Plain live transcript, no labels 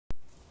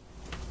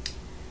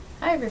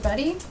Hi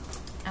everybody,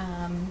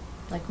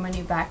 like my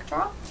new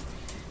backdrop,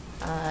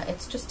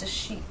 it's just a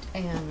sheet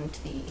and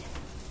the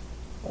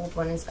old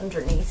one is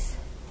underneath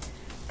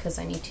because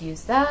I need to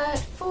use that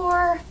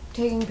for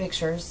taking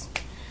pictures,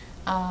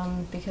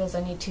 because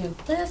I need to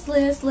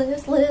list.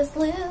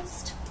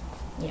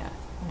 Yeah,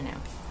 I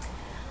know.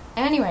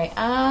 Anyway,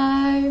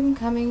 I'm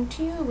coming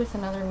to you with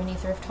another mini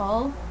thrift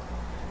haul.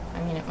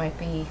 I mean, it might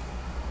be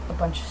a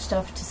bunch of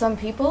stuff to some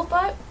people,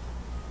 but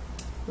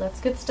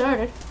let's get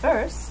started.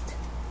 First,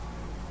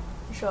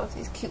 show off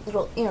these cute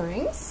little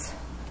earrings.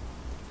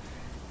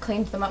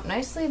 Cleaned them up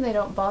nicely, they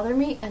don't bother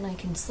me, and I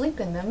can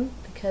sleep in them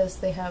because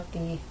they have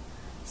the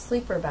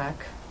sleeper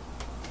back.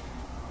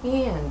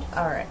 And,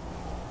 alright,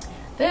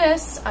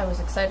 this I was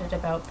excited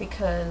about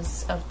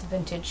because of the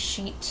vintage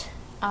sheet.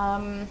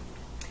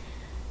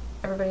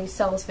 Everybody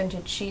sells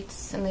vintage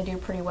sheets and they do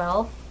pretty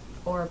well,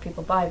 or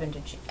people buy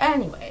vintage sheets.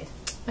 Anyway.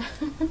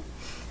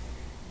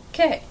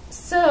 Okay,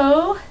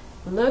 so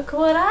look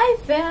what I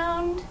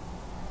found!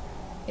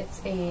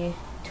 It's a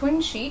twin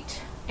sheet,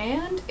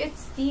 and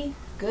it's the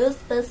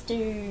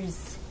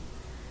Ghostbusters.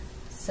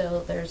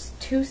 So there's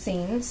two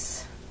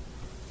scenes,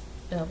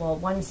 well,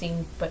 one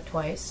scene but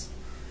twice.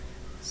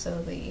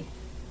 So the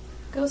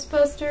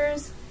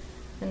Ghostbusters,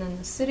 and then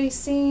the city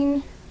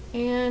scene,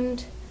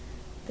 and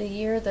the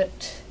year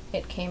that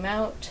it came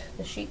out,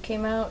 the sheet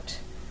came out,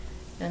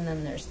 and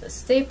then there's the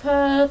Stay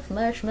Puft,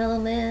 Marshmallow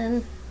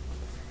Man.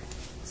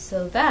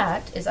 So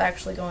that is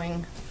actually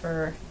going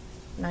for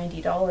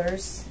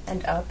 $90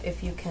 and up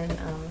if you can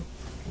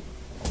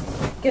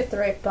get the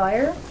right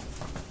buyer.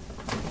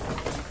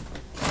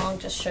 I'll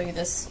just show you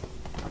this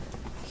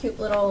cute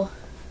little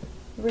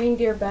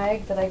reindeer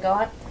bag that I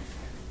got.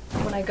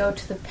 When I go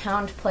to the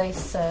pound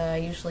place, I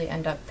usually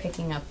end up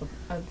picking up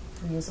a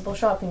reusable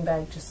shopping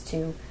bag just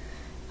to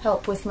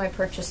help with my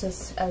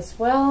purchases as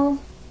well.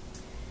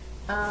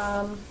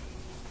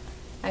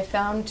 I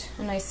found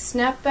a nice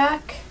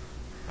snapback,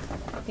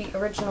 the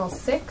original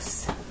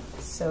 6.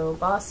 So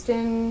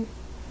Boston,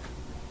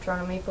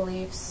 Toronto Maple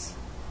Leafs,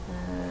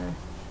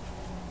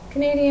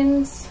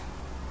 Canadians,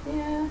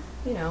 yeah,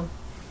 you know.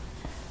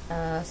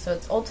 So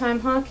it's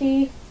old-time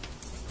hockey.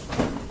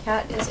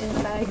 Cat is in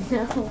the bag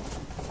now.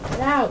 Get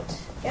out!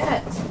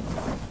 Get!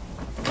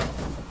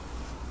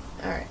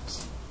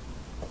 Alright.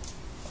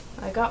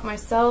 I got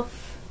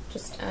myself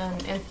just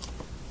an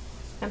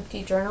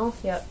empty journal.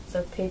 Yep,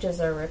 the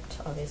pages are ripped,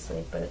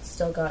 obviously, but it's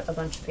still got a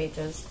bunch of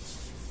pages.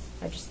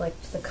 I just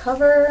liked the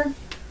cover.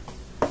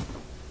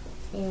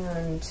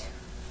 And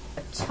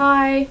a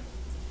tie.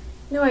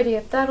 No idea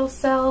if that'll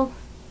sell,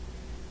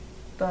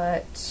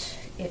 but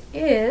it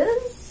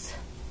is,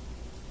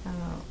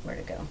 where'd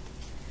it go?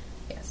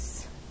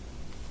 Yes.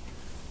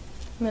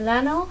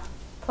 Milano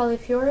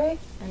Polyfiore,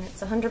 and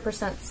it's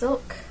 100%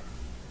 silk.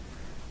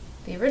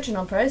 The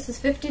original price is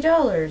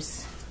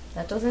 $50.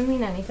 That doesn't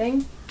mean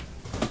anything,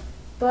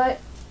 but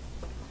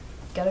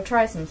gotta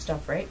try some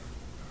stuff, right?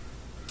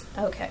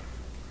 Okay.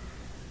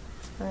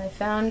 I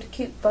found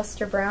cute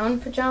Buster Brown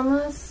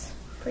pajamas.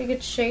 Pretty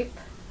good shape.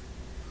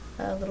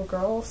 Little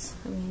girls.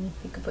 I mean,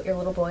 you could put your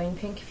little boy in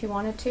pink if you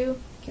wanted to.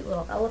 Cute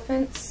little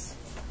elephants.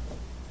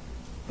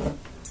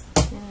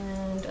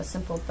 And a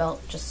simple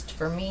belt just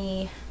for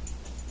me.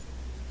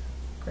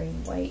 Gray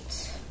and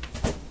white.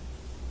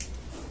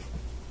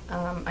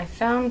 I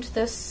found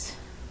this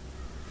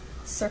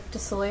Cirque du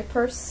Soleil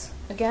purse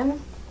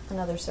again.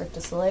 Another Cirque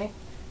du Soleil.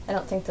 I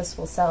don't think this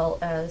will sell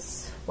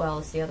as well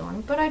as the other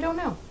one, but I don't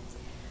know.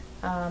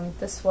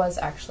 This was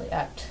actually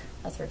at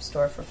a thrift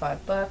store for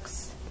 $5.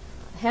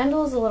 The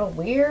handle is a little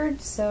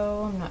weird,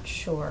 so I'm not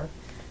sure,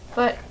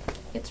 but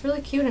it's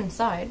really cute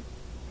inside.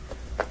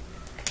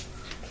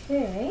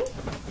 Okay,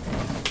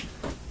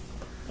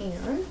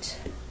 and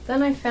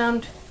then I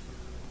found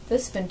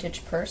this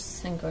vintage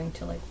purse. I'm going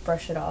to like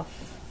brush it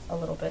off a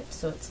little bit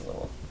so it's a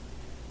little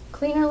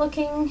cleaner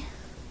looking,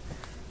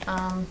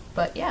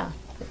 but yeah,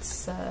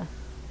 it's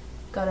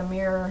got a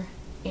mirror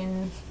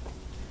in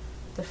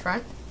the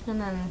front, and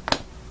then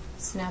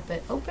snap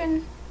it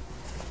open.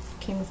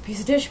 Came with a piece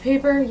of dish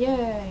paper,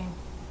 yay!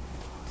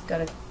 It's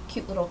got a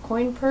cute little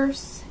coin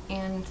purse,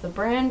 and the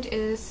brand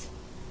is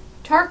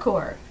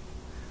Tarkor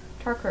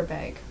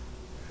bag.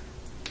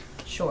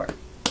 Sure.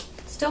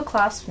 It's still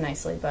clasped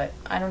nicely, but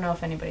I don't know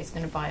if anybody's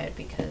going to buy it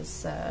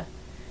because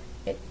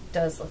it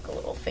does look a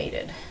little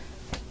faded.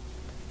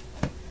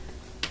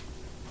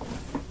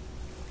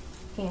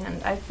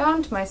 And I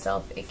found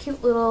myself a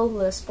cute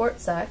little sport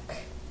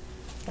sack.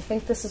 I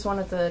think this is one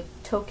of the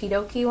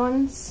Tokidoki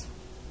ones.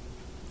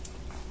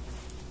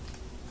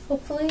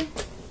 Hopefully.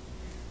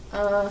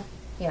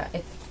 Yeah,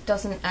 it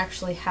doesn't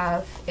actually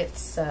have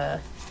its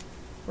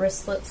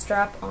wristlet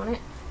strap on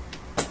it.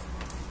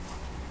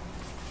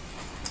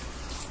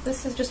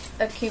 This is just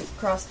a cute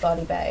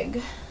crossbody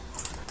bag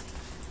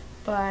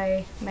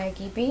by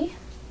Maggie B.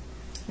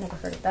 Never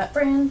heard of that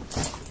brand.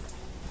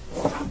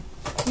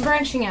 I'm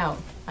branching out.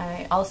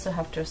 I also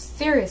have to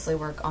seriously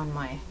work on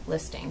my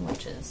listing,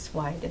 which is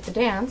why I did the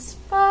dance,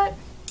 but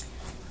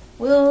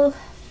we'll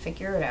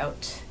figure it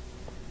out.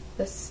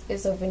 This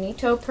is a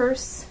Veneto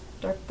purse.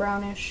 dark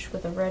brownish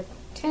with a red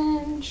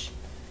tinge.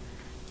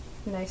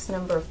 Nice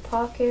number of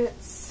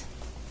pockets.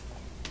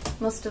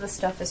 Most of the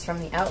stuff is from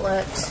the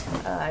outlet.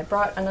 I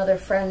brought another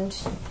friend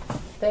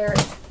there,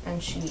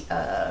 and she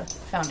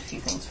found a few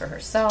things for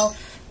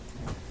herself.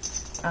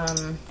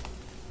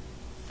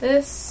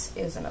 This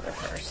is another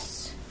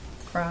purse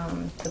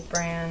from the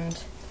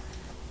brand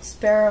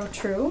Sparrow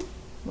True,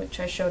 which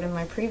I showed in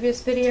my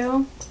previous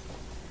video.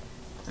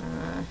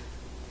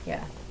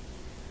 Yeah.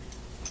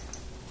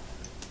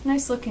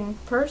 Nice looking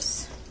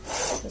purse.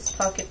 This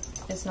pocket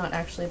is not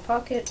actually a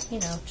pocket, you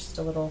know, just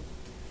a little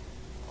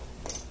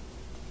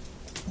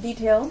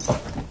detail.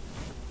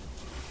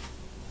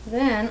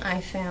 Then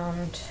I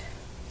found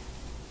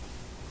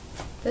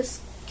this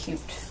cute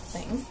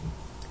thing.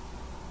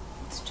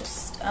 It's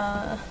just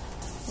a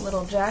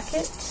little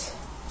jacket,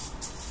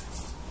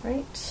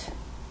 right?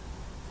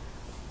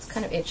 It's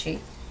kind of itchy,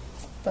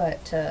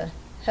 but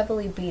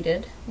heavily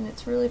beaded, and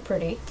it's really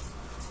pretty.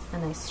 A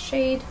nice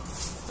shade.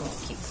 I'm gonna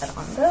keep that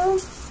on though.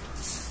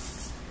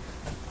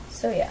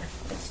 So yeah,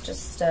 it's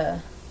just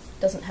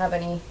doesn't have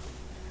any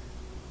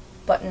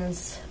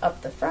buttons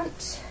up the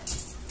front.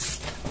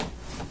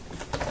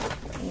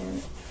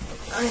 And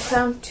I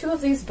found two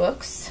of these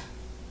books.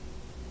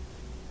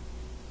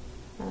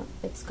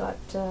 It's got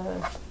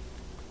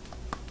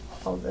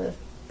all the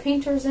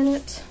painters in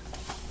it.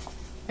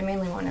 I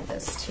mainly wanted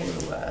this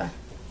to,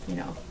 you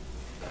know,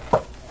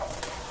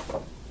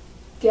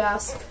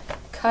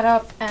 cut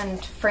up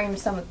and frame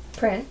some of the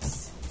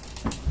prints.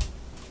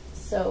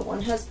 So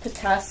one has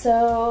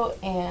Picasso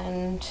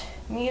and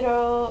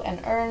Miro and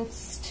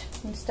Ernst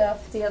and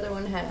stuff. The other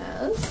one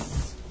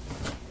has,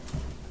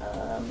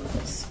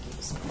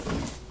 excuse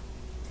me,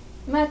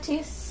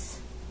 Matisse,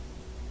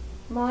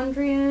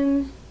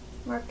 Mondrian,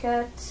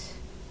 Marquette,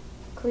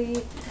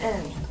 Klee,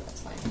 and that's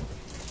fine.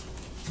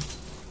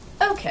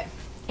 Okay,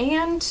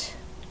 and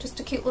just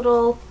a cute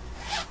little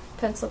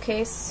pencil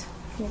case.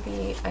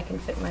 Maybe I can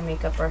fit my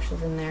makeup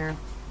brushes in there.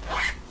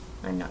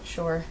 I'm not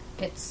sure.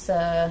 It's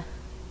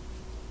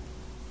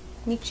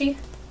Niki?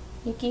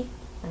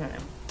 I don't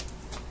know.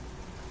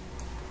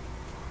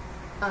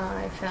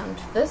 I found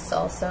this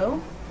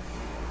also.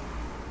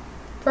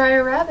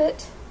 Briar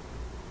Rabbit.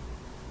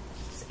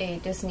 It's a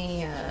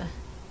Disney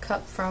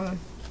cup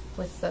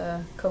with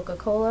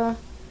Coca-Cola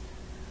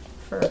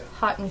for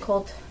hot and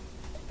cold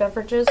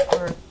beverages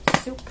or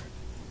soup.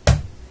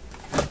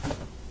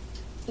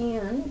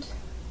 And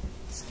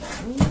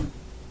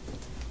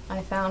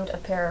I found a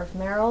pair of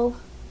Merrill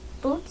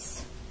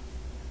boots.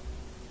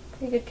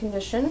 Pretty good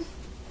condition.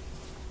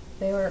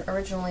 They were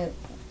originally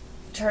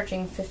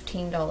charging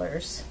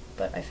 $15,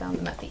 but I found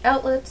them at the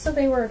outlet, so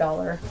they were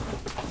 $1.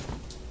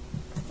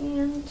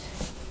 And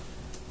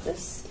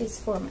this is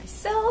for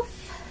myself.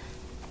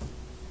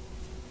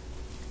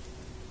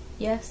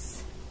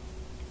 Yes,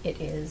 it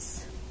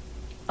is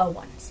a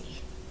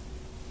onesie.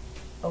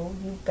 Oh,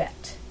 you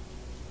bet.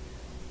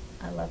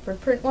 A leopard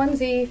print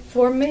onesie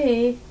for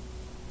me,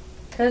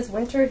 because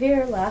winter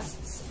here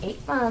lasts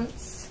 8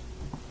 months.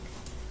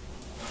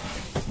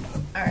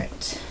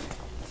 Alright,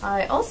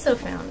 I also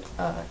found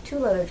 2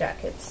 leather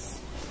jackets.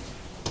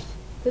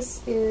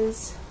 This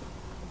is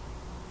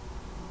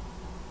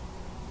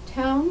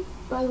Town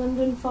by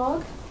London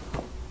Fog.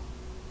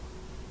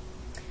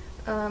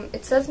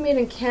 It says made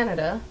in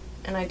Canada,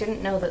 and I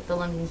didn't know that the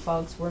London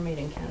Fogs were made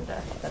in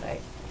Canada that I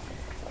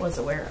was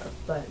aware of,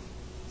 but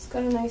it's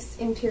got a nice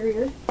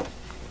interior.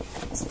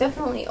 It's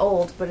definitely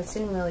old, but it's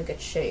in really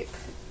good shape.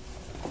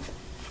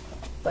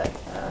 But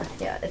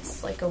yeah,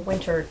 it's like a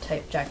winter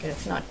type jacket.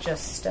 It's not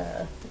just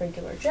a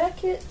regular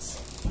jacket.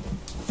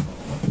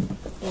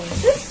 And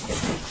this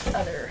is the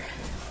other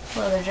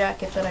leather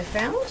jacket that I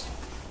found.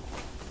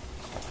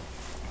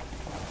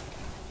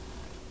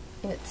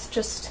 It's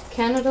just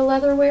Canada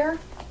leather wear,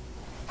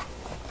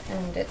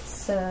 and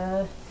it's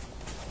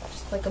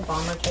just like a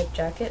bomber type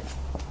jacket.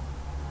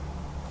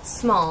 It's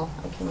small.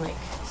 I can like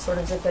sort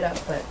of zip it up,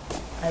 but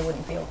I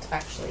wouldn't be able to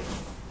actually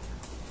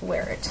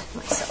wear it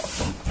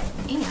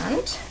myself.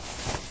 And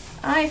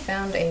I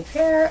found a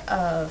pair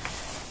of,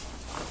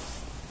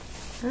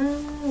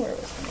 where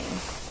was the name?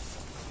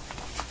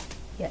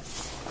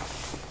 Yes.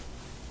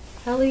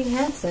 Helly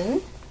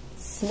Hansen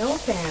snow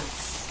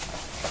pants.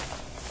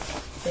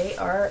 They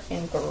are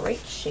in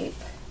great shape,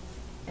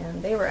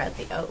 and they were at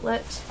the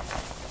outlet.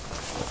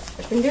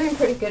 I've been doing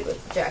pretty good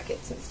with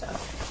jackets and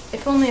stuff.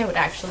 If only I would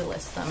actually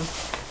list them.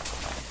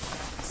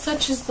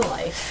 Such is the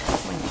life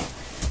when you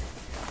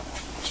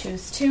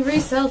choose to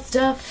resell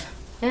stuff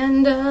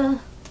and,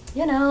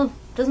 you know,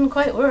 doesn't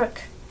quite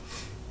work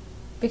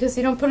because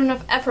you don't put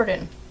enough effort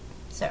in.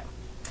 So,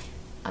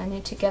 I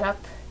need to get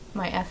up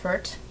my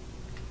effort,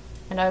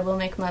 and I will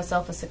make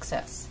myself a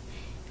success.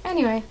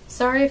 Anyway,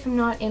 sorry if I'm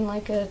not in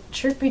like a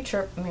chirpy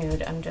chirp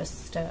mood. I'm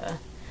just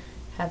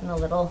having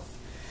a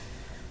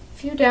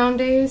few down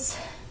days,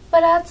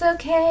 but that's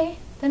okay.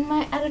 Then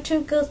my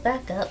attitude goes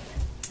back up.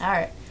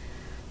 Alright,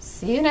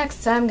 see you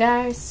next time,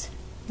 guys.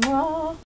 Mwah.